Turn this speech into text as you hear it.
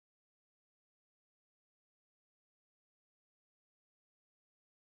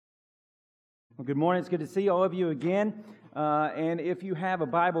Well, good morning. It's good to see all of you again. And if you have a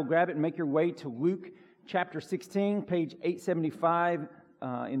Bible, grab it and make your way to Luke chapter 16, page 875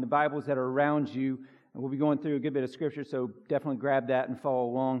 in the Bibles that are around you. And we'll be going through a good bit of Scripture, so definitely grab that and follow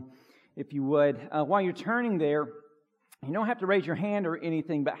along if you would. While you're turning there, you don't have to raise your hand or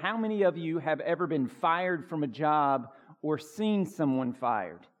anything, but how many of you have ever been fired from a job or seen someone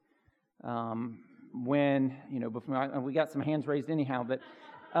fired? Before we got some hands raised anyhow, but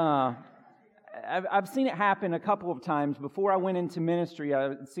I've seen it happen a couple of times. Before I went into ministry,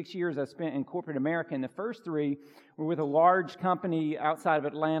 6 years I spent in corporate America, and the first 3 were with a large company outside of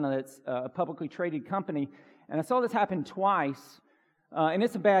Atlanta that's a publicly traded company. And I saw this happen twice, and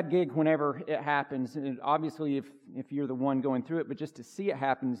it's a bad gig whenever it happens. And obviously, if you're the one going through it, but just to see it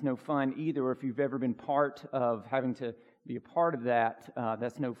happen is no fun either. Or if you've ever been part of having to be a part of that,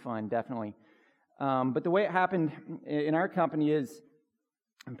 that's no fun, definitely. But the way it happened in our company is,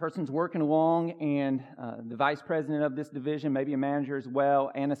 a person's working along, and the vice president of this division, maybe a manager as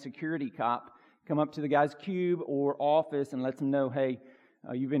well, and a security cop come up to the guy's cube or office and lets them know, hey,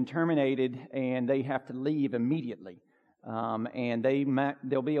 you've been terminated, and they have to leave immediately. And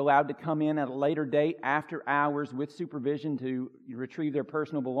they'll be allowed to come in at a later date after hours with supervision to retrieve their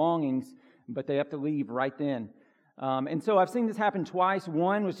personal belongings, but they have to leave right then. And so I've seen this happen twice.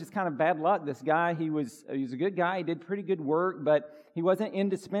 One was just kind of bad luck. This guy, he was a good guy. He did pretty good work, but he wasn't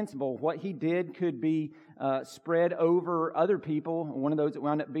indispensable. What he did could be spread over other people. One of those that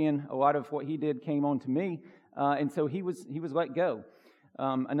wound up being a lot of what he did came on to me, and so he was let go.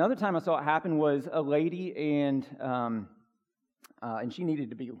 Another time I saw it happen was a lady, and she needed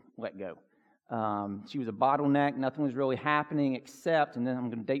to be let go. She was a bottleneck. Nothing was really happening except, and then I'm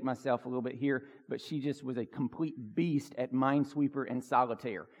going to date myself a little bit here, but she just was a complete beast at Minesweeper and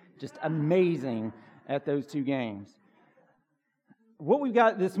Solitaire. Just amazing at those 2 games. What we've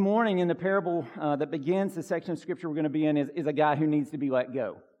got this morning in the parable that begins the section of Scripture we're going to be in is a guy who needs to be let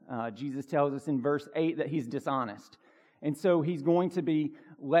go. Jesus tells us in verse 8 that he's dishonest, and so he's going to be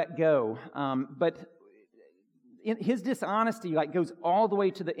let go. But his dishonesty goes all the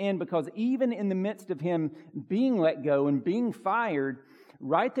way to the end, because even in the midst of him being let go and being fired,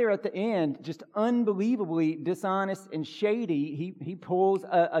 right there at the end, just unbelievably dishonest and shady, he pulls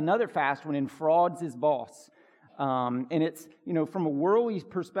another fast one and frauds his boss. And it's, from a worldly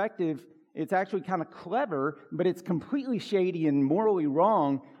perspective, it's actually kind of clever, but it's completely shady and morally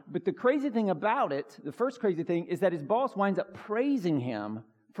wrong. But the crazy thing about it, the first crazy thing, is that his boss winds up praising him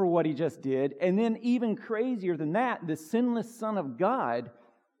for what he just did. And then even crazier than that, the sinless Son of God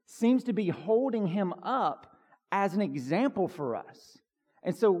seems to be holding him up as an example for us.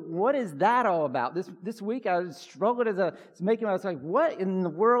 And so what is that all about? This week I struggled I was like, what in the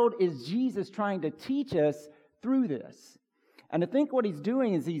world is Jesus trying to teach us through this? And I think what he's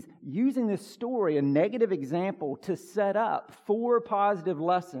doing is he's using this story, a negative example, to set up 4 positive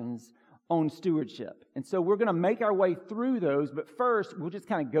lessons on stewardship. And so we're going to make our way through those, but first we'll just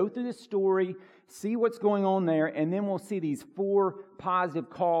kind of go through this story, see what's going on there, and then we'll see these 4 positive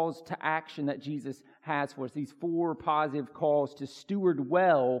calls to action that Jesus has for us, these 4 positive calls to steward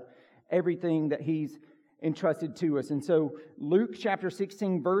well everything that he's entrusted to us. And so Luke chapter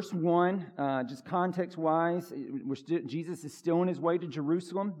 16, verse 1, just context-wise, Jesus is still on his way to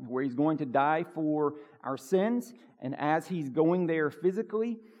Jerusalem, where he's going to die for our sins, and as he's going there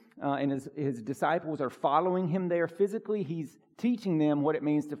physically, and his disciples are following him there physically, he's teaching them what it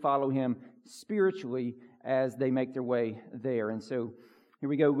means to follow him spiritually as they make their way there. And so here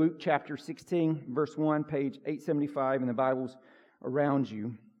we go, Luke chapter 16, verse 1, page 875 in the Bibles around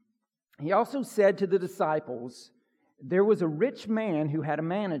you. He also said to the disciples, "There was a rich man who had a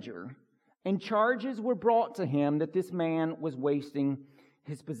manager, and charges were brought to him that this man was wasting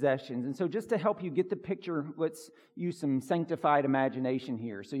his possessions." And so just to help you get the picture, let's use some sanctified imagination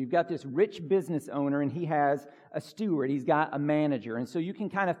here. So you've got this rich business owner, and he has a steward. He's got a manager. And so you can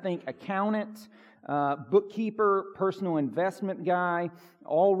kind of think accountant, bookkeeper, personal investment guy,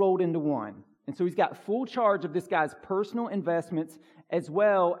 all rolled into one. And so he's got full charge of this guy's personal investments as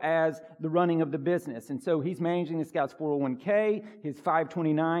well as the running of the business. And so he's managing this guy's 401k, his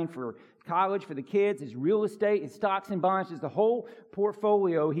 529 for college for the kids, his real estate, his stocks and bonds, just the whole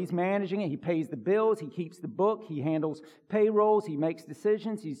portfolio. He's managing it. He pays the bills. He keeps the book. He handles payrolls. He makes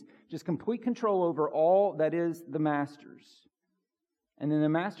decisions. He's just complete control over all that is the master's. And then the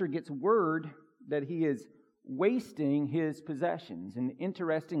master gets word that he is wasting his possessions. And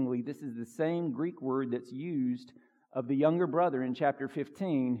interestingly, this is the same Greek word that's used of the younger brother in chapter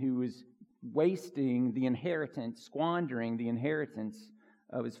 15 who was wasting the inheritance, squandering the inheritance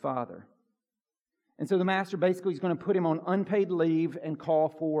of his father. And so the master basically is going to put him on unpaid leave and call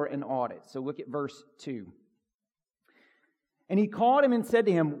for an audit. So look at verse 2. And he called him and said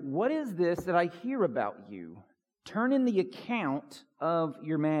to him, "What is this that I hear about you? Turn in the account of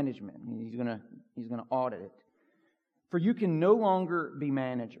your management." He's going to audit it. "For you can no longer be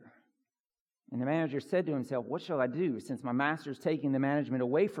manager." And the manager said to himself, "What shall I do? Since my master is taking the management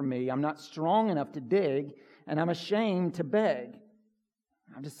away from me, I'm not strong enough to dig, and I'm ashamed to beg.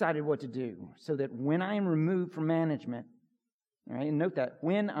 I've decided what to do, so that when I am removed from management," all right, and note that,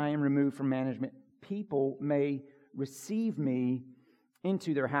 when I am removed from management, "people may receive me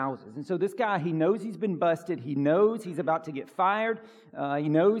into their houses." And so this guy, he knows he's been busted. He knows he's about to get fired. He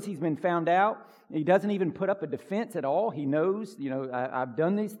knows he's been found out. He doesn't even put up a defense at all. He knows, I've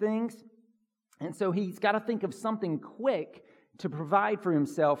done these things. And so he's got to think of something quick to provide for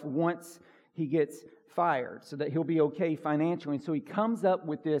himself once he gets fired so that he'll be okay financially. And so he comes up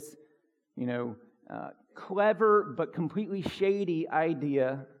with this, clever but completely shady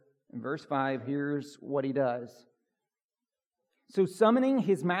idea. In verse 5, here's what he does. "So summoning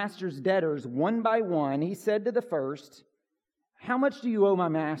his master's debtors one by one, he said to the first, 'How much do you owe my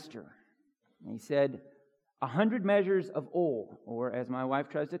master?' And he said, 100 measures of oil," or as my wife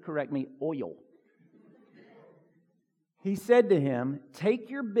tries to correct me, oil. He said to him, "Take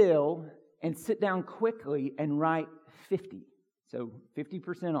your bill and sit down quickly and write 50. So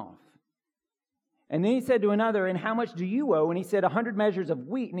 50% off. And then he said to another, "And how much do you owe?" And he said, 100 measures of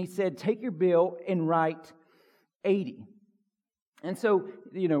wheat. And he said, "Take your bill and write 80. And so,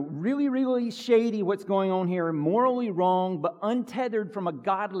 really, really shady what's going on here, morally wrong, but untethered from a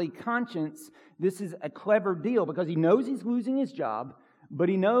godly conscience. This is a clever deal because he knows he's losing his job, but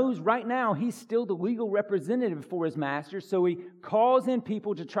he knows right now he's still the legal representative for his master. So he calls in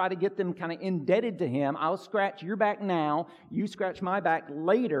people to try to get them kind of indebted to him. "I'll scratch your back now, you scratch my back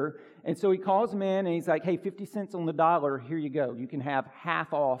later." And so he calls them in and he's like, "Hey, 50 cents on the dollar, here you go. You can have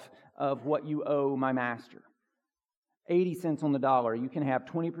half off of what you owe my master. 80 cents on the dollar, you can have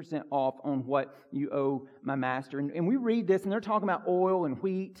 20% off on what you owe my master." And we read this, and they're talking about oil and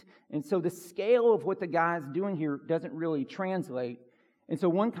wheat. And so the scale of what the guy's doing here doesn't really translate. And so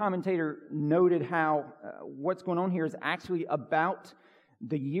one commentator noted how what's going on here is actually about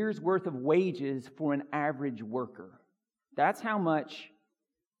the year's worth of wages for an average worker. That's how much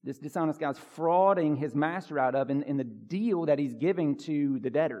this dishonest guy's frauding his master out of in the deal that he's giving to the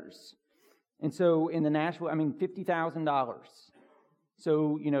debtors. And so in the Nashville, $50,000.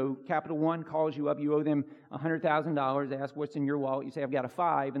 So, Capital One calls you up, you owe them $100,000. They ask, "What's in your wallet?" You say, "I've got a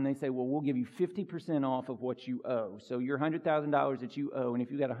 5. And they say, "Well, we'll give you 50% off of what you owe. So your $100,000 that you owe, and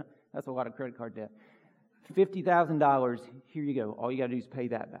if you got that's a lot of credit card debt. $50,000, here you go. All you got to do is pay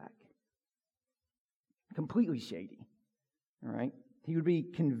that back." Completely shady. All right? He would be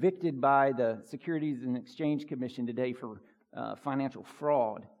convicted by the Securities and Exchange Commission today for financial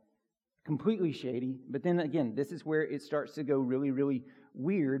fraud. Completely shady. But then again, this is where it starts to go really, really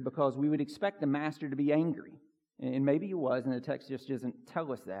weird, because we would expect the master to be angry. And maybe he was, and the text just doesn't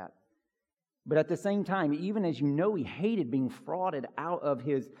tell us that. But at the same time, even as he hated being frauded out of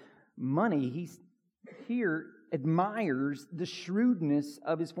his money, he here admires the shrewdness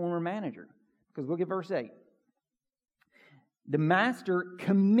of his former manager. Because look at verse 8. "The master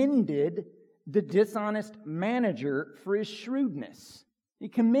commended the dishonest manager for his shrewdness." He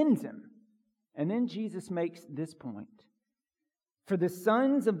commends him. And then Jesus makes this point. "For the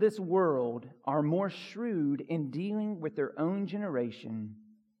sons of this world are more shrewd in dealing with their own generation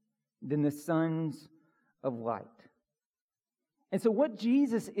than the sons of light." And so what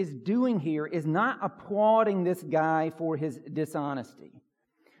Jesus is doing here is not applauding this guy for his dishonesty,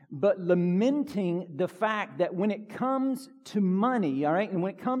 but lamenting the fact that when it comes to money, all right, and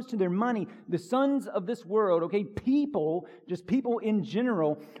when it comes to their money, the sons of this world, okay, people in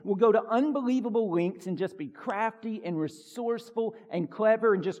general, will go to unbelievable lengths and just be crafty and resourceful and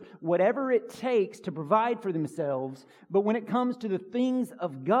clever and just whatever it takes to provide for themselves. But when it comes to the things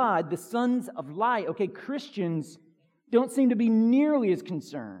of God, the sons of light, okay, Christians don't seem to be nearly as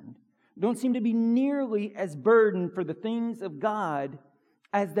concerned, don't seem to be nearly as burdened for the things of God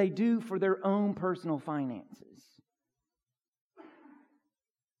as they do for their own personal finances.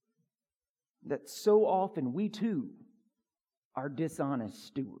 That so often we too are dishonest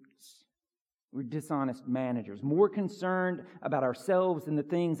stewards. We're dishonest managers, more concerned about ourselves than the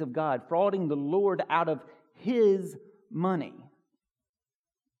things of God, frauding the Lord out of His money.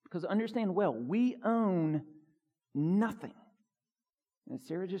 Because understand well, we own nothing. As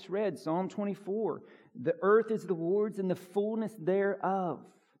Sarah just read, Psalm 24, "The earth is the Lord's and the fullness thereof,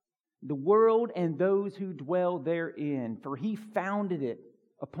 the world and those who dwell therein. For He founded it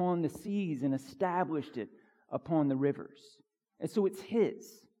upon the seas and established it upon the rivers. And so it's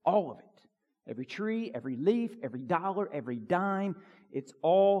His, all of it. Every tree, every leaf, every dollar, every dime, it's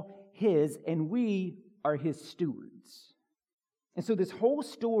all His, and we are His stewards. And so this whole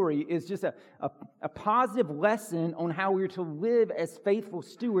story is just a positive lesson on how we're to live as faithful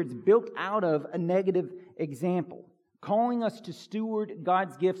stewards built out of a negative example, calling us to steward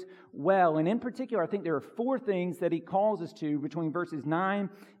God's gifts well. And in particular, I think there are 4 things that He calls us to between verses 9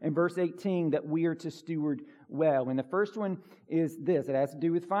 and verse 18 that we are to steward well. And the first one is this. It has to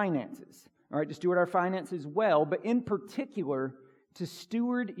do with finances. All right, to steward our finances well, but in particular, to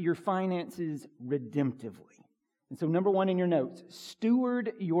steward your finances redemptively. And so number 1 in your notes,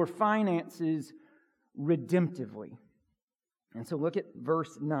 steward your finances redemptively. And so look at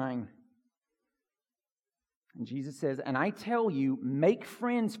verse 9. And Jesus says, "And I tell you, make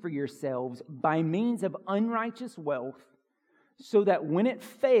friends for yourselves by means of unrighteous wealth, so that when it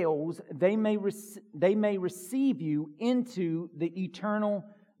fails, they may receive you into the eternal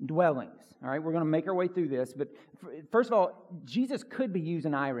dwellings." All right, we're going to make our way through this. But first of all, Jesus could be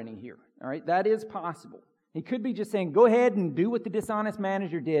using irony here. All right, that is possible. He could be just saying, go ahead and do what the dishonest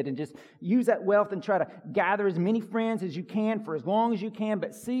manager did and just use that wealth and try to gather as many friends as you can for as long as you can,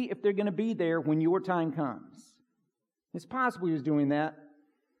 but see if they're going to be there when your time comes. It's possible he was doing that.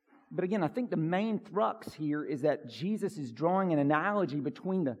 But again, I think the main crux here is that Jesus is drawing an analogy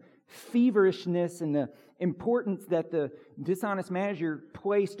between the feverishness and the importance that the dishonest manager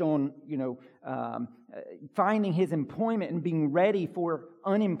placed on, finding his employment and being ready for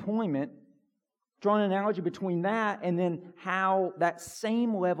unemployment. Drawing an analogy between that and then how that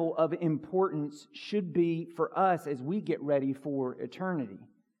same level of importance should be for us as we get ready for eternity.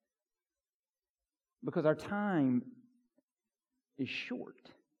 Because our time is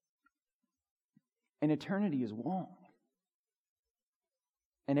short. And eternity is long.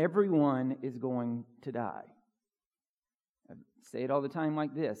 And everyone is going to die. I say it all the time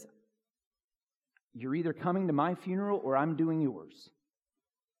like this. You're either coming to my funeral or I'm doing yours.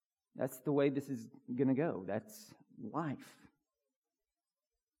 That's the way this is going to go. That's life.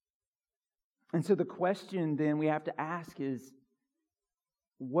 And so the question then we have to ask is,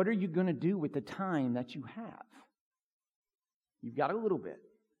 what are you going to do with the time that you have? You've got a little bit.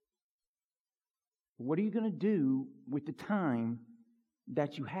 What are you going to do with the time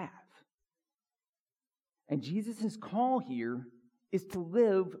that you have? And Jesus' call here is to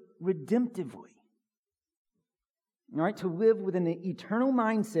live redemptively. All right, to live with an eternal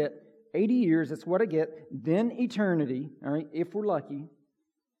mindset, 80 years, that's what I get, then eternity, all right, if we're lucky.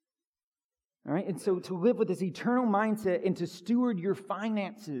 All right, and so to live with this eternal mindset and to steward your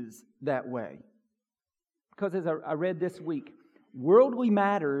finances that way. Because as I read this week, worldly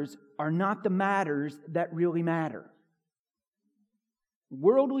matters are not the matters that really matter.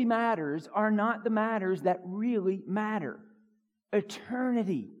 Worldly matters are not the matters that really matter.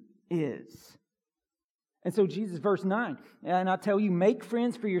 Eternity is. And so Jesus, verse 9, "And I tell you, make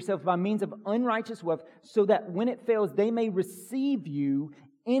friends for yourself by means of unrighteous wealth, so that when it fails, they may receive you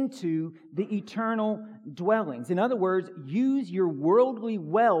into the eternal dwellings." In other words, use your worldly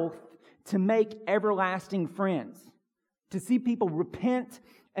wealth to make everlasting friends. To see people repent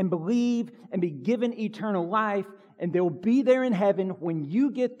and believe and be given eternal life, and they'll be there in heaven when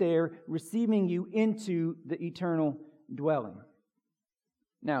you get there, receiving you into the eternal dwelling.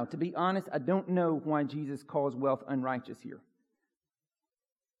 Now, to be honest, I don't know why Jesus calls wealth unrighteous here.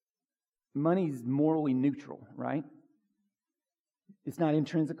 Money's morally neutral, right? It's not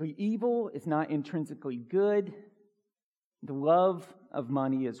intrinsically evil. It's not intrinsically good. The love of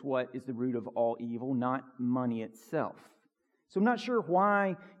money is what is the root of all evil, not money itself. So I'm not sure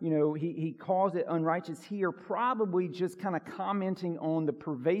why, he calls it unrighteous here, probably just kind of commenting on the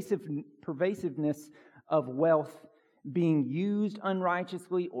pervasiveness of wealth being used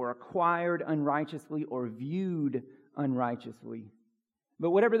unrighteously or acquired unrighteously or viewed unrighteously.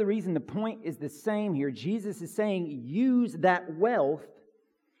 But whatever the reason, the point is the same here. Jesus is saying use that wealth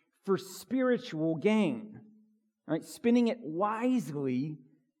for spiritual gain. Right? Spending it wisely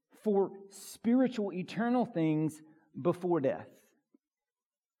for spiritual eternal things before death.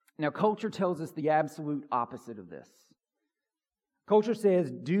 Now, culture tells us the absolute opposite of this. Culture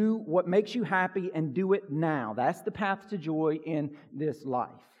says, do what makes you happy and do it now. That's the path to joy in this life.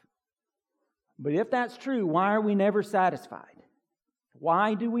 But if that's true, why are we never satisfied?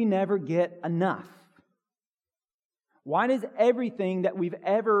 Why do we never get enough? Why does everything that we've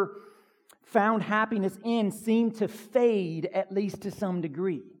ever found happiness in seem to fade, at least to some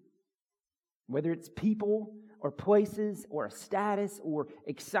degree? Whether it's people or places or a status or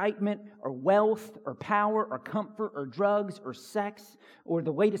excitement or wealth or power or comfort or drugs or sex or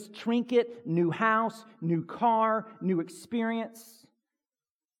the latest trinket, new house, new car, new experience.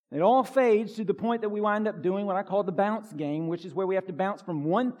 It all fades to the point that we wind up doing what I call the bounce game, which is where we have to bounce from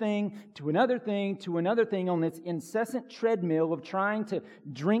one thing to another thing to another thing on this incessant treadmill of trying to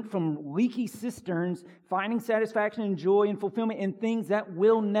drink from leaky cisterns, finding satisfaction and joy and fulfillment in things that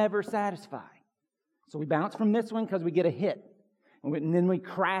will never satisfy. So we bounce from this one because we get a hit. And then we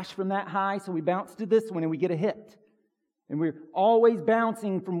crash from that high, so we bounce to this one and we get a hit. And we're always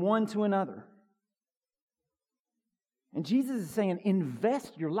bouncing from one to another. And Jesus is saying,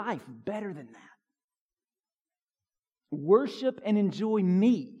 invest your life better than that. Worship and enjoy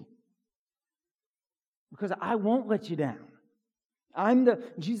me, because I won't let you down.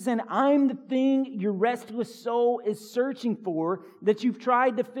 Jesus is saying, I'm the thing your restless soul is searching for that you've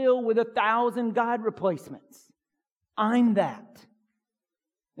tried to fill with 1,000 God replacements. I'm that.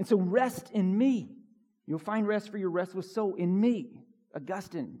 And so rest in me. You'll find rest for your restless soul in me.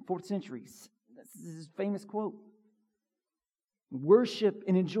 Augustine, 4th century. This is his famous quote. Worship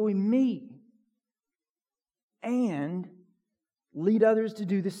and enjoy me, and lead others to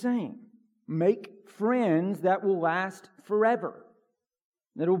do the same. Make friends that will last forever,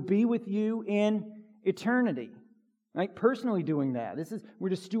 that will be with you in eternity. Right? Personally doing that. We're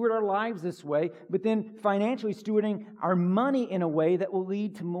to steward our lives this way, but then financially stewarding our money in a way that will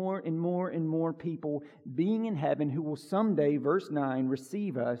lead to more and more and more people being in heaven who will someday, verse 9,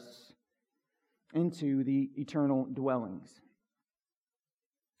 receive us into the eternal dwellings.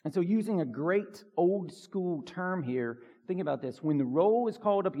 And so using a great old school term here, think about this. When the roll is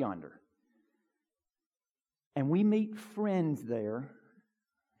called up yonder, and we meet friends there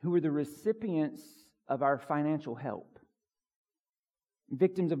who are the recipients of our financial help,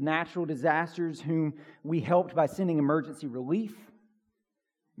 victims of natural disasters whom we helped by sending emergency relief,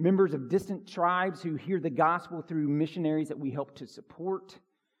 members of distant tribes who hear the gospel through missionaries that we help to support,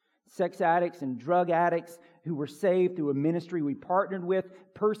 sex addicts and drug addicts who were saved through a ministry we partnered with,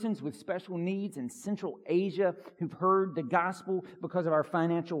 persons with special needs in Central Asia who've heard the gospel because of our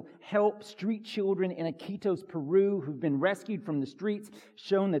financial help, street children in Iquitos, Peru, who've been rescued from the streets,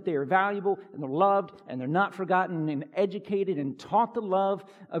 shown that they are valuable and they're loved and they're not forgotten, and educated and taught the love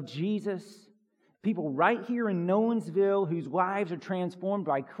of Jesus. People right here in Nolensville whose lives are transformed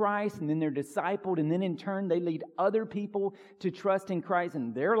by Christ, and then they're discipled, and then in turn they lead other people to trust in Christ,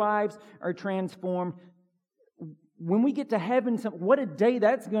 and their lives are transformed. When we get to heaven, what a day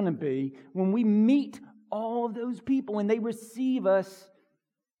that's going to be when we meet all of those people and they receive us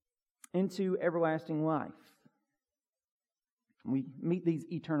into everlasting life. We meet these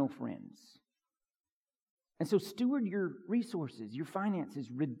eternal friends. And so steward your resources, your finances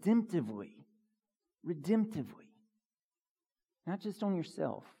redemptively. Redemptively. Not just on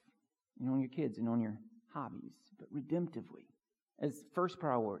yourself and on your kids and on your hobbies, but redemptively as first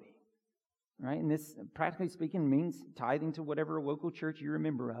priority. Right? And this, practically speaking, means tithing to whatever local church you're a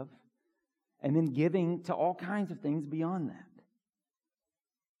member of, and then giving to all kinds of things beyond that.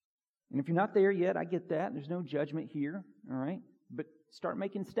 And if you're not there yet, I get that. There's no judgment here, all right? But start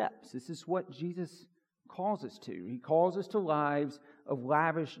making steps. This is what Jesus calls us to. He calls us to lives of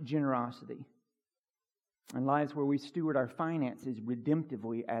lavish generosity, and lives where we steward our finances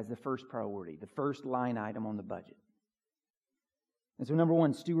redemptively as the first priority, the first line item on the budget. And so number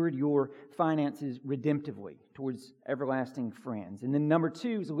one, steward your finances redemptively towards everlasting friends. And then number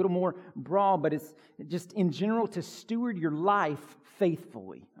two is a little more broad, but it's just in general to steward your life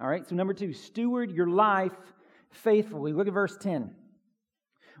faithfully. All right, so number two, steward your life faithfully. Look at verse 10.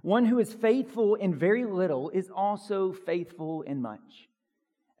 One who is faithful in very little is also faithful in much.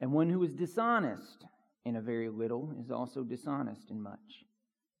 And one who is dishonest in a very little is also dishonest in much.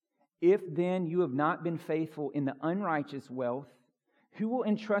 If then you have not been faithful in the unrighteous wealth, who will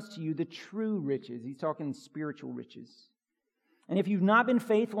entrust to you the true riches? He's talking spiritual riches. And if you've not been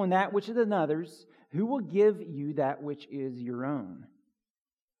faithful in that which is another's, who will give you that which is your own?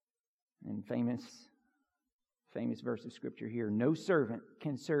 And famous verse of Scripture here. No servant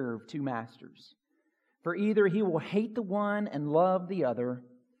can serve two masters. For either he will hate the one and love the other,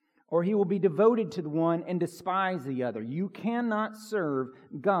 or he will be devoted to the one and despise the other. You cannot serve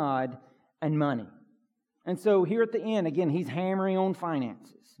God and money. And so here at the end, again, he's hammering on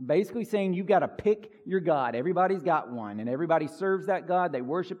finances. Basically saying you've got to pick your God. Everybody's got one. And everybody serves that God. They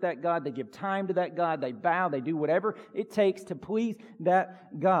worship that God. They give time to that God. They bow. They do whatever it takes to please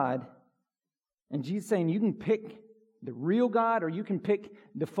that God. And Jesus is saying you can pick the real God or you can pick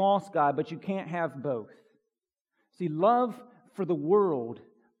the false God, but you can't have both. See, love for the world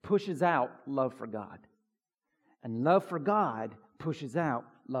pushes out love for God. And love for God pushes out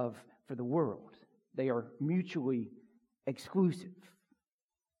love for the world. They are mutually exclusive.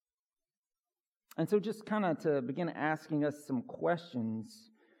 And so just kind of to begin asking us some questions,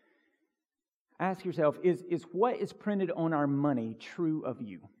 ask yourself, is what is printed on our money true of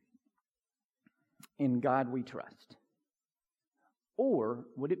you? In God we trust. Or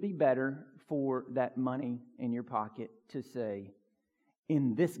would it be better for that money in your pocket to say,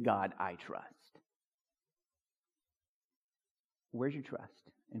 in this God I trust? Where's your trust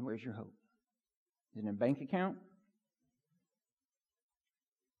and where's your hope? Is it in a bank account?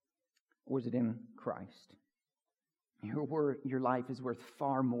 Or is it in Christ? Your life is worth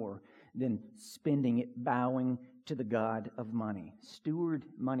far more than spending it bowing to the God of money. Steward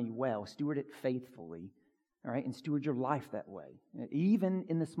money well. Steward it faithfully. All right? And steward your life that way, even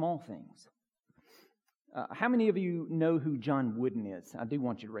in the small things. How many of you know who John Wooden is? I do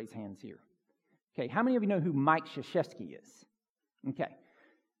want you to raise hands here. Okay, how many of you know who Mike Krzyzewski is? Okay.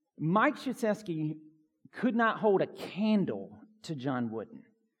 Mike Krzyzewski could not hold a candle to John Wooden.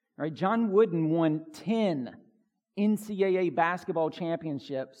 All right, John Wooden won 10 NCAA basketball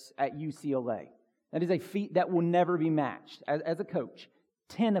championships at UCLA. That is a feat that will never be matched as a coach.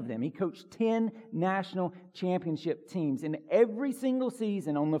 10 of them. He coached 10 national championship teams. And every single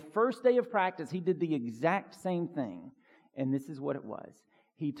season, on the first day of practice, he did the exact same thing. And this is what it was.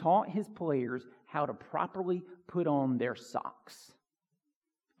 He taught his players how to properly put on their socks.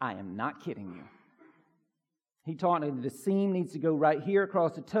 I am not kidding you. He taught that the seam needs to go right here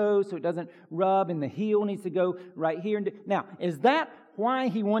across the toe so it doesn't rub, and the heel needs to go right here. Now, is that why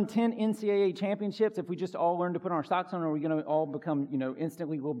he won 10 NCAA championships? If we just all learn to put our socks on, are we going to all become,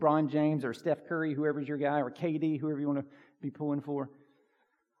 instantly LeBron James or Steph Curry, whoever's your guy, or KD, whoever you want to be pulling for?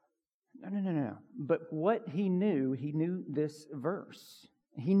 No. But what he knew this verse.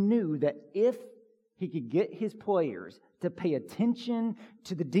 He knew that if he could get his players to pay attention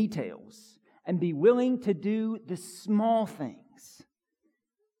to the details and be willing to do the small things,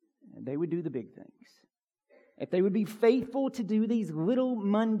 they would do the big things. If they would be faithful to do these little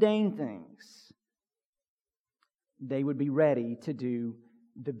mundane things, they would be ready to do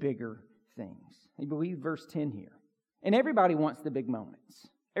the bigger things. You believe verse 10 here. And everybody wants the big moments.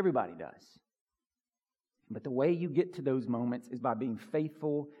 Everybody does. But the way you get to those moments is by being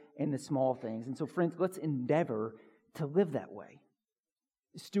faithful in the small things. And so, friends, let's endeavor to live that way.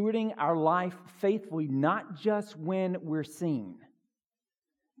 Stewarding our life faithfully, not just when we're seen,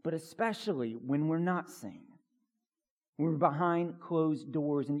 but especially when we're not seen. When we're behind closed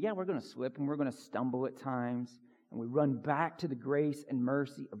doors, and we're going to slip and we're going to stumble at times, and we run back to the grace and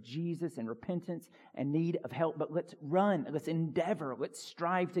mercy of Jesus and repentance and need of help. But let's run, let's endeavor, let's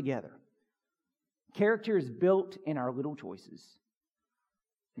strive together. Character is built in our little choices.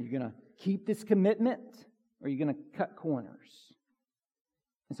 Are you going to keep this commitment, or are you going to cut corners?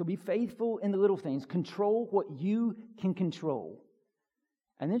 And so be faithful in the little things. Control what you can control.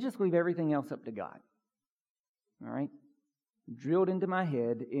 And then just leave everything else up to God. All right? Drilled into my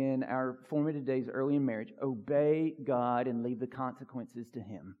head in our formative days early in marriage, obey God and leave the consequences to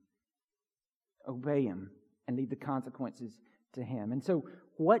Him. Obey Him and leave the consequences to Him. And so,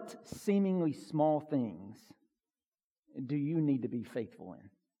 what seemingly small things do you need to be faithful in?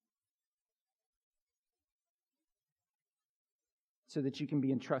 So that you can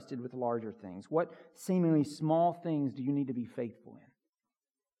be entrusted with larger things. What seemingly small things do you need to be faithful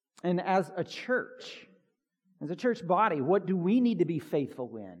in? And as a church body, what do we need to be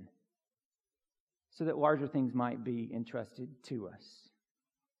faithful in so that larger things might be entrusted to us?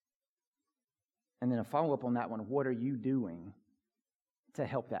 And then a follow-up on that one, what are you doing to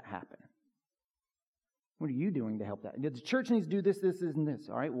help that happen? What are you doing to help that? The church needs to do this, and this.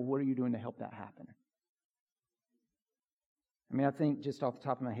 All right, well, what are you doing to help that happen? I think just off the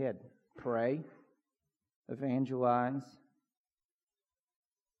top of my head, pray, evangelize,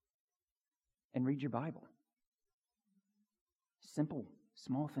 and read your Bible. Simple,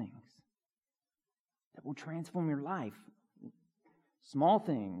 small things that will transform your life. Small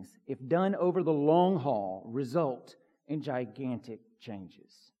things, if done over the long haul, result in gigantic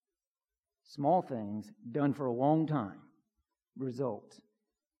changes. Small things done for a long time result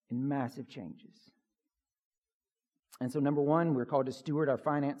in massive changes. And so, number one, we're called to steward our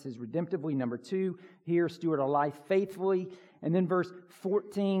finances redemptively. Number two, here, steward our life faithfully. And then verse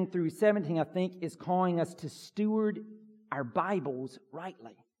 14 through 17, I think, is calling us to steward our Bibles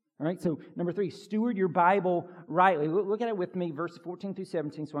rightly. All right, so number three, steward your Bible rightly. Look at it with me, verse 14 through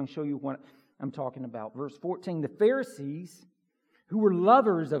 17, so I can show you what I'm talking about. Verse 14, the Pharisees, who were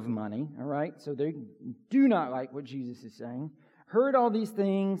lovers of money, all right, so they do not like what Jesus is saying, heard all these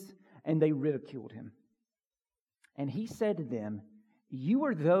things, and they ridiculed Him. And he said to them, "You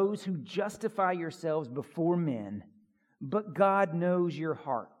are those who justify yourselves before men, but God knows your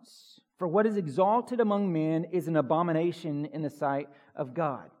hearts. For what is exalted among men is an abomination in the sight of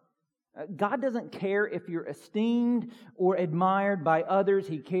God." God doesn't care if you're esteemed or admired by others.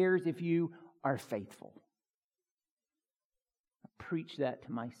 He cares if you are faithful. I preached that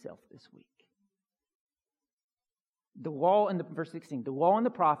to myself this week. The law in verse 16, the law and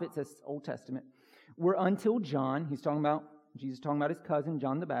the prophets, that's Old Testament, were until John. Jesus talking about his cousin,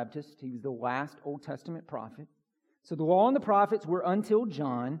 John the Baptist. He was the last Old Testament prophet. So the law and the prophets were until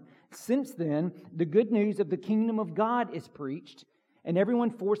John. Since then, the good news of the kingdom of God is preached, and everyone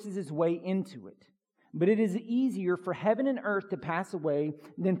forces his way into it. But it is easier for heaven and earth to pass away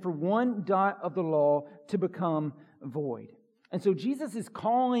than for one dot of the law to become void. And so Jesus is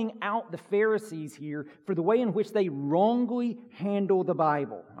calling out the Pharisees here for the way in which they wrongly handle the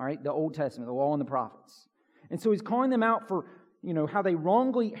Bible, all right, the Old Testament, the law and the prophets. And so he's calling them out for, how they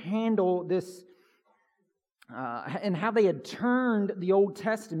wrongly handle this, and how they had turned the Old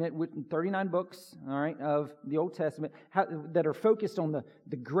Testament with 39 books, all right, of the Old Testament that are focused on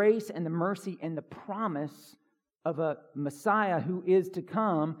the grace and the mercy and the promise of a Messiah who is to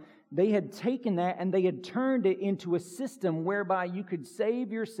come. They had taken that and they had turned it into a system whereby you could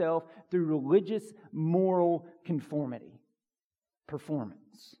save yourself through religious, moral conformity,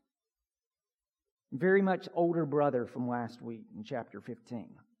 performance. Very much older brother from last week in chapter 15.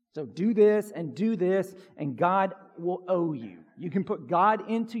 So do this, and God will owe you. You can put God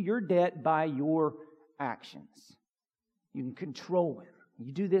into your debt by your actions. You can control it.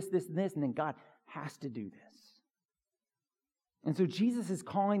 You do this, and this, and then God has to do this. And so Jesus is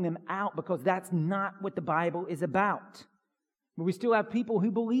calling them out because that's not what the Bible is about. But we still have people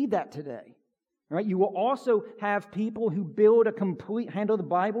who believe that today. Right? You will also have people who handle the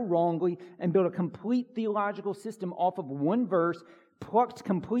Bible wrongly and build a complete theological system off of one verse plucked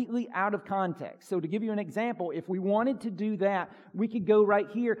completely out of context. So to give you an example, if we wanted to do that, we could go right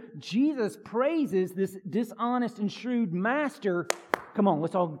here. Jesus praises this dishonest and shrewd master. Come on,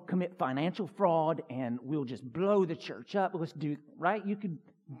 let's all commit financial fraud and we'll just blow the church up. Let's do, right? You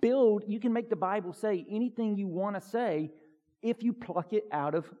can make the Bible say anything you want to say if you pluck it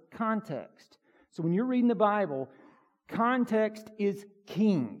out of context. So when you're reading the Bible, context is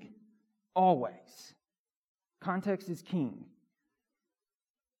king. Always. Context is king.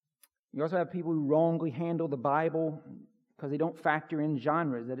 You also have people who wrongly handle the Bible because they don't factor in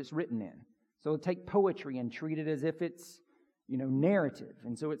genres that it's written in. So take poetry and treat it as if it's, narrative.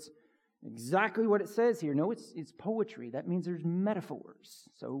 And so it's exactly what it says here. No, it's poetry. That means there's metaphors.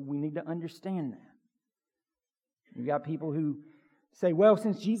 So we need to understand that. You've got people who say, well,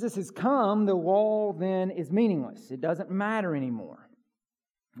 since Jesus has come, the law then is meaningless. It doesn't matter anymore.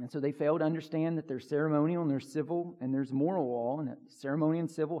 And so they fail to understand that there's ceremonial and there's civil and there's moral law, and that ceremony and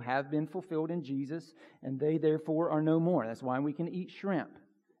civil have been fulfilled in Jesus, and they therefore are no more. That's why we can eat shrimp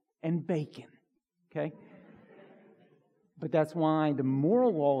and bacon, okay? But that's why the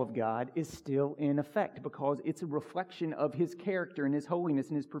moral law of God is still in effect, because it's a reflection of His character and His holiness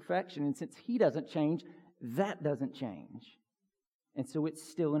and His perfection, and since He doesn't change, that doesn't change. And so it's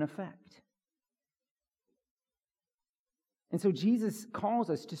still in effect. And so Jesus calls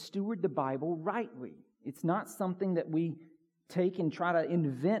us to steward the Bible rightly. It's not something that we take and try to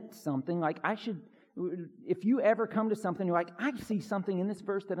invent something. If you ever come to something, you're like, I see something in this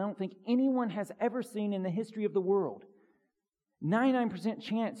verse that I don't think anyone has ever seen in the history of the world. 99%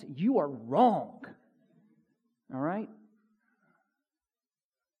 chance you are wrong. All right?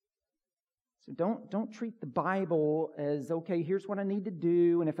 So don't treat the Bible as, okay, here's what I need to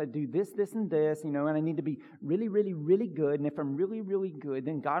do, and if I do this, and this, and I need to be really, really, really good, and if I'm really, really good,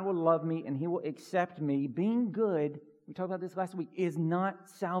 then God will love me and He will accept me. Being good, we talked about this last week, is not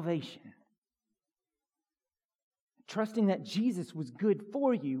salvation. Trusting that Jesus was good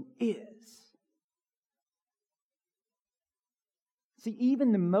for you is. See,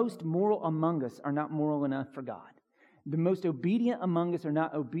 even the most moral among us are not moral enough for God. The most obedient among us are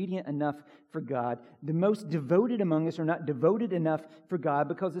not obedient enough for God. The most devoted among us are not devoted enough for God,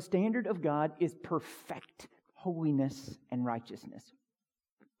 because the standard of God is perfect holiness and righteousness.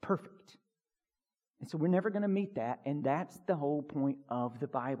 Perfect. And so we're never going to meet that, and that's the whole point of the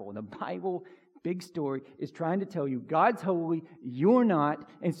Bible. The Bible, big story, is trying to tell you God's holy, you're not,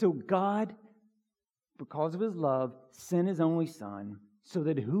 and so God, because of His love, sent His only Son, so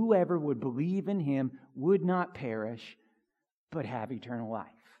that whoever would believe in Him would not perish, but have eternal life.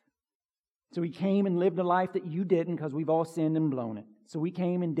 So He came and lived a life that you didn't, because we've all sinned and blown it. So He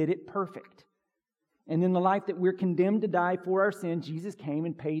came and did it perfect. And then the life that we're condemned to die for our sin, Jesus came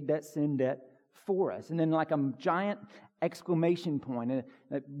and paid that sin debt for us. And then like a giant exclamation point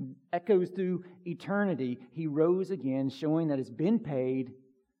that echoes through eternity, He rose again, showing that it's been paid,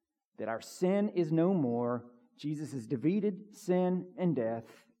 that our sin is no more. Jesus has defeated sin and death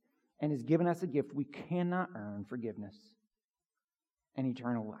and has given us a gift we cannot earn: forgiveness and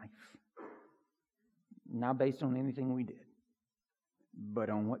eternal life. Not based on anything we did, but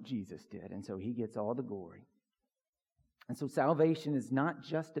on what Jesus did. And so He gets all the glory. And so salvation is not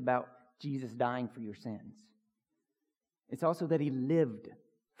just about Jesus dying for your sins. It's also that He lived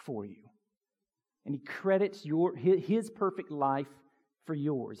for you. And He credits His perfect life for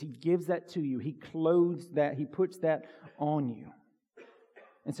yours. He gives that to you. He clothes that. He puts that on you.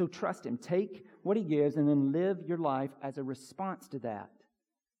 And so trust Him. Take what He gives and then live your life as a response to that.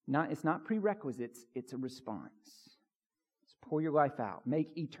 It's not prerequisites, it's a response. Just pour your life out.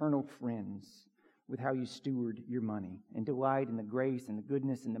 Make eternal friends with how you steward your money, and delight in the grace and the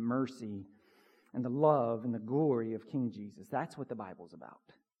goodness and the mercy and the love and the glory of King Jesus. That's what the Bible's about.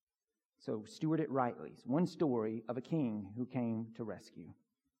 So steward it rightly. It's one story of a king who came to rescue.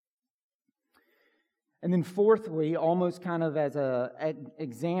 And then fourthly, almost kind of as an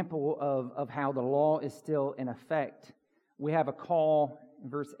example of how the law is still in effect, we have a call in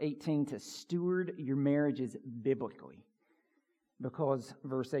verse 18 to steward your marriages biblically. Because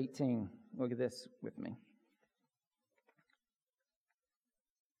verse 18, look at this with me.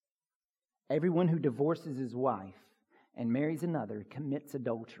 Everyone who divorces his wife and marries another commits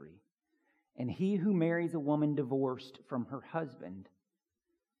adultery. And he who marries a woman divorced from her husband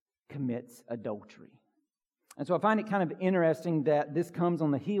commits adultery. And so I find it kind of interesting that this comes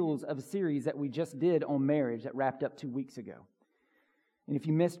on the heels of a series that we just did on marriage that wrapped up 2 weeks ago. And if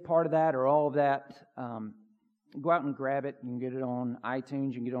you missed part of that or all of that, go out and grab it. You can get it on iTunes.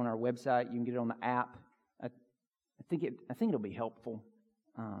 You can get it on our website. You can get it on the app. I think it'll be helpful.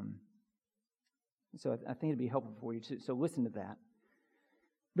 So I think it'll be helpful for you too. So listen to that.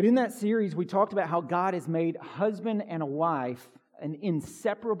 But in that series, we talked about how God has made husband and a wife an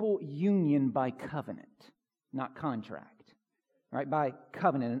inseparable union by covenant, not contract. Right? By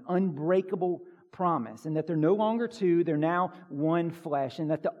covenant, an unbreakable promise, and that they're no longer two, they're now one flesh, and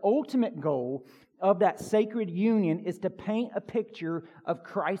that the ultimate goal of that sacred union is to paint a picture of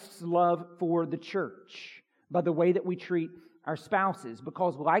Christ's love for the church by the way that we treat our spouses,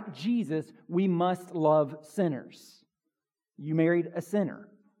 because like Jesus, we must love sinners. You married a sinner.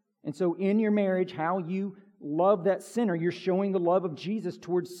 And so in your marriage, how you love that sinner, you're showing the love of Jesus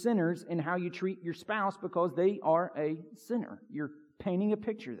towards sinners in how you treat your spouse because they are a sinner. You're painting a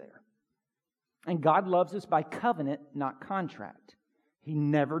picture there. And God loves us by covenant, not contract. He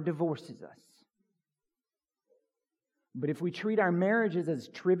never divorces us. But if we treat our marriages as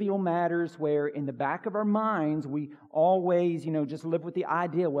trivial matters where in the back of our minds we always, just live with the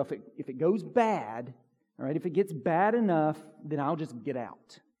idea, well, if it goes bad, all right, if it gets bad enough, then I'll just get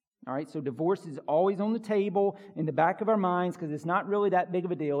out. All right, so divorce is always on the table in the back of our minds because it's not really that big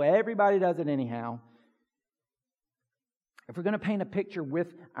of a deal. Everybody does it anyhow. If we're going to paint a picture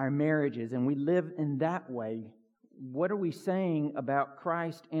with our marriages and we live in that way, what are we saying about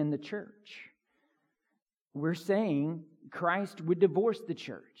Christ and the church? We're saying Christ would divorce the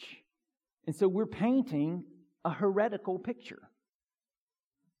church. And so we're painting a heretical picture.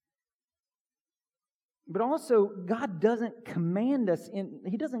 But also, God doesn't command us,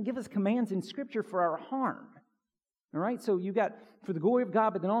 He doesn't give us commands in Scripture for our harm. All right, so you got for the glory of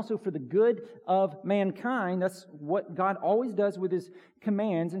God, but then also for the good of mankind. That's what God always does with His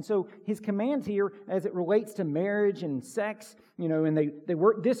commands. And so His commands here, as it relates to marriage and sex, and they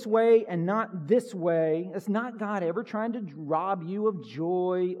work this way and not this way. It's not God ever trying to rob you of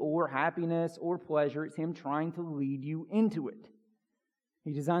joy or happiness or pleasure. It's Him trying to lead you into it.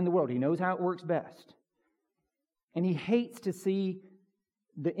 He designed the world. He knows how it works best. And He hates to see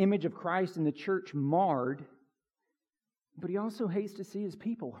the image of Christ in the church marred. But He also hates to see His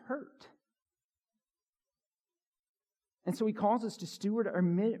people hurt. And so He calls us to steward our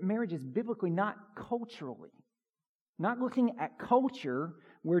marriages biblically, not culturally. Not looking at culture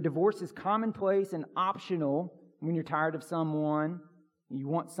where divorce is commonplace and optional when you're tired of someone, you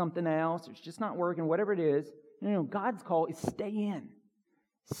want something else, it's just not working, whatever it is. No, God's call is stay in.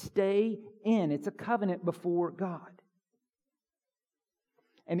 Stay in. It's a covenant before God.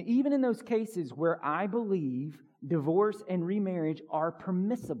 And even in those cases where I believe divorce and remarriage are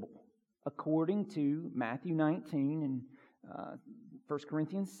permissible, according to Matthew 19 and 1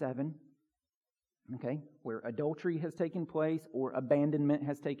 Corinthians 7, okay, where adultery has taken place or abandonment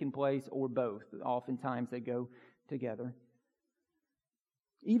has taken place or both. Oftentimes they go together.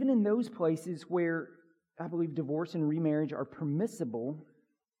 Even in those places where I believe divorce and remarriage are permissible,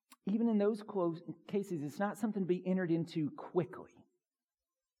 even in those cases, it's not something to be entered into quickly.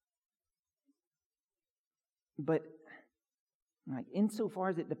 But insofar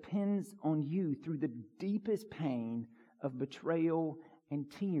as it depends on you through the deepest pain of betrayal and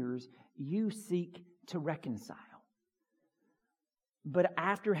tears, you seek to reconcile. But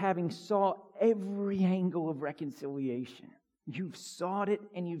after having sought every angle of reconciliation, you've sought it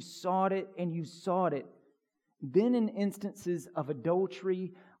and you've sought it and you've sought it, then in instances of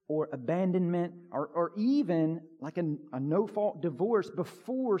adultery or abandonment or even like a no-fault divorce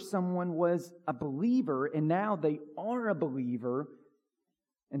before someone was a believer and now they are a believer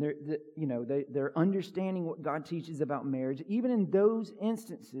and they're understanding what God teaches about marriage, even in those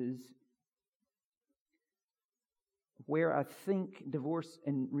instances where I think divorce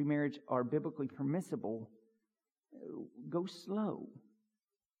and remarriage are biblically permissible, go slow.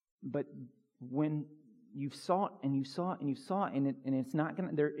 But when you've sought and you've sought and you've sought, and it's not going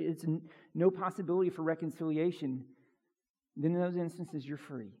to, there is no possibility for reconciliation, then in those instances you're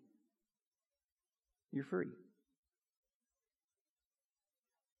free. You're free.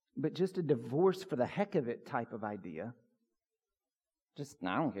 But just a divorce for the heck of it type of idea,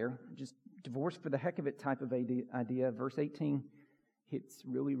 I don't care, just divorce for the heck of it type of idea, verse 18 hits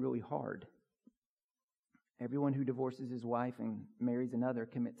really, really hard. Everyone who divorces his wife and marries another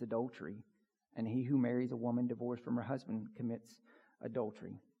commits adultery, and he who marries a woman divorced from her husband commits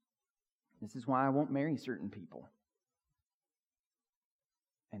adultery. This is why I won't marry certain people.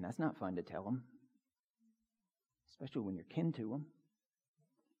 And that's not fun to tell them, especially when you're kin to them.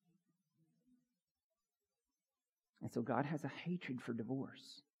 And so God has a hatred for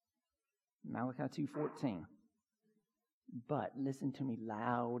divorce. Malachi 2:14. But listen to me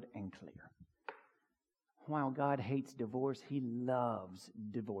loud and clear. While God hates divorce, He loves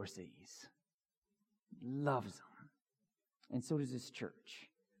divorcees. Loves them. And so does this church.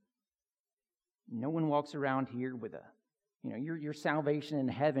 No one walks around here with your salvation in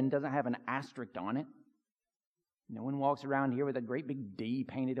heaven doesn't have an asterisk on it. No one walks around here with a great big D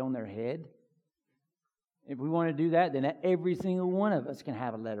painted on their head. If we want to do that, then every single one of us can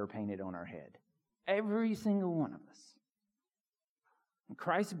have a letter painted on our head. Every single one of us. And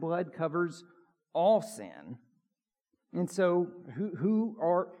Christ's blood covers all sin. And so,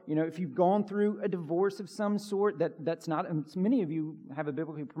 if you've gone through a divorce of some sort, that's not, many of you have a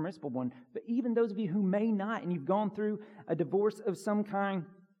biblically permissible one, but even those of you who may not, and you've gone through a divorce of some kind,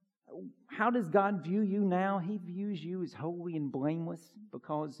 how does God view you now? He views you as holy and blameless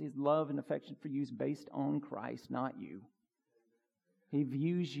because His love and affection for you is based on Christ, not you. He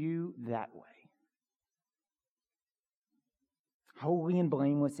views you that way. Holy and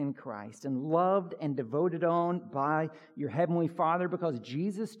blameless in Christ, and loved and devoted on by your Heavenly Father because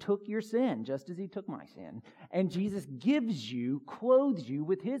Jesus took your sin, just as He took my sin. And Jesus clothes you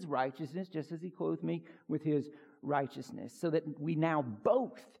with His righteousness, just as He clothed me with His righteousness, so that we now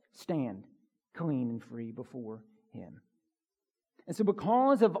both stand clean and free before Him. And so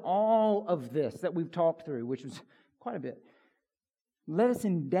because of all of this that we've talked through, which was quite a bit, let us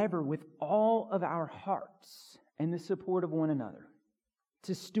endeavor with all of our hearts and the support of one another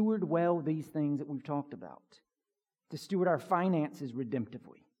to steward well these things that we've talked about, to steward our finances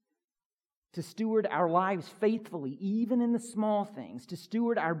redemptively, to steward our lives faithfully, even in the small things, to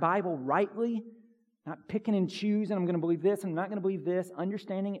steward our Bible rightly, not picking and choosing, I'm going to believe this, I'm not going to believe this,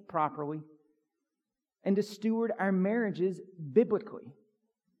 understanding it properly, and to steward our marriages biblically.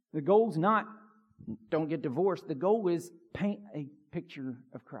 The goal's not, don't get divorced. The goal is paint a picture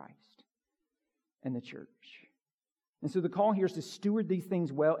of Christ and the church. And so the call here is to steward these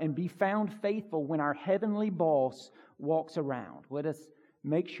things well and be found faithful when our heavenly boss walks around. Let us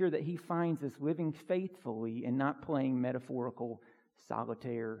make sure that He finds us living faithfully and not playing metaphorical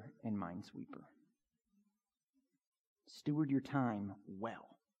solitaire and minesweeper. Steward your time well.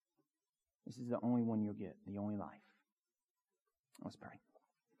 This is the only one you'll get, the only life. Let's pray.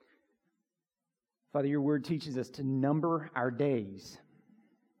 Father, your word teaches us to number our days.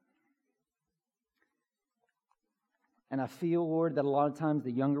 And I feel, Lord, that a lot of times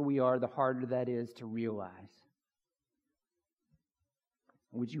the younger we are, the harder that is to realize.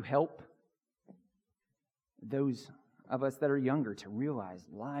 Would you help those of us that are younger to realize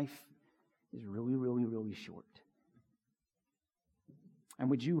life is really, really, really short? And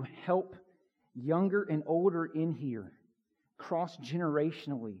would you help younger and older in here,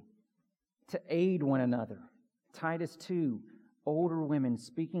 cross-generationally, to aid one another? Titus 2, older women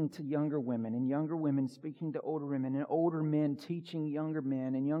speaking to younger women, and younger women speaking to older women, and older men teaching younger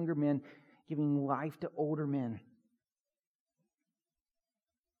men, and younger men giving life to older men.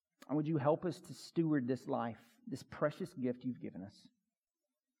 And would you help us to steward this life, this precious gift you've given us?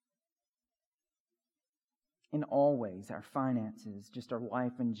 in all ways, our finances, just our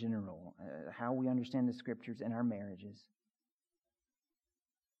life in general, how we understand the Scriptures and our marriages.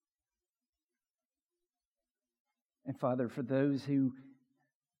 And Father, for those who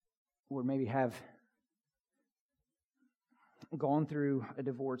or maybe have gone through a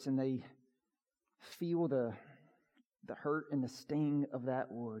divorce and they feel the hurt and the sting of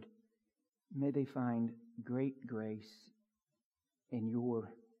that word, may they find great grace in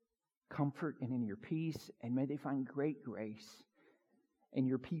your comfort and in your peace, and may they find great grace in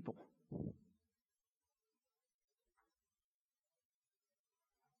your people.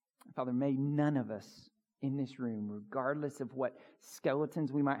 Father, may none of us in this room, regardless of what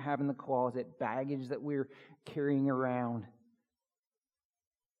skeletons we might have in the closet, baggage that we're carrying around,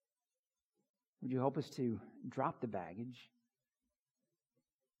 would you help us to drop the baggage?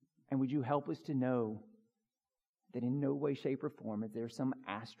 And would you help us to know that in no way, shape, or form is there some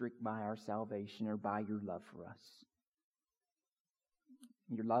asterisk by our salvation or by your love for us.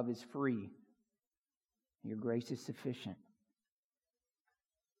 Your love is free. Your grace is sufficient.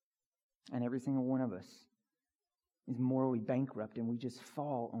 And every single one of us is morally bankrupt, and we just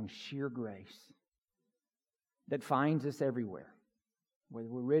fall on sheer grace that finds us everywhere. Whether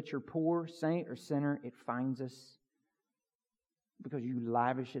we're rich or poor, saint or sinner, it finds us because you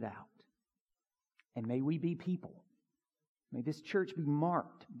lavish it out. And may we be people. May this church be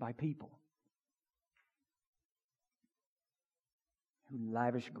marked by people who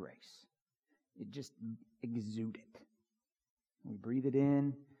lavish grace. It just exude it. We breathe it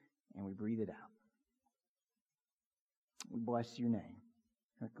in and we breathe it out. We bless your name,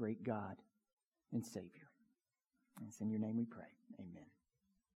 our great God and Savior. And it's in your name we pray. Amen.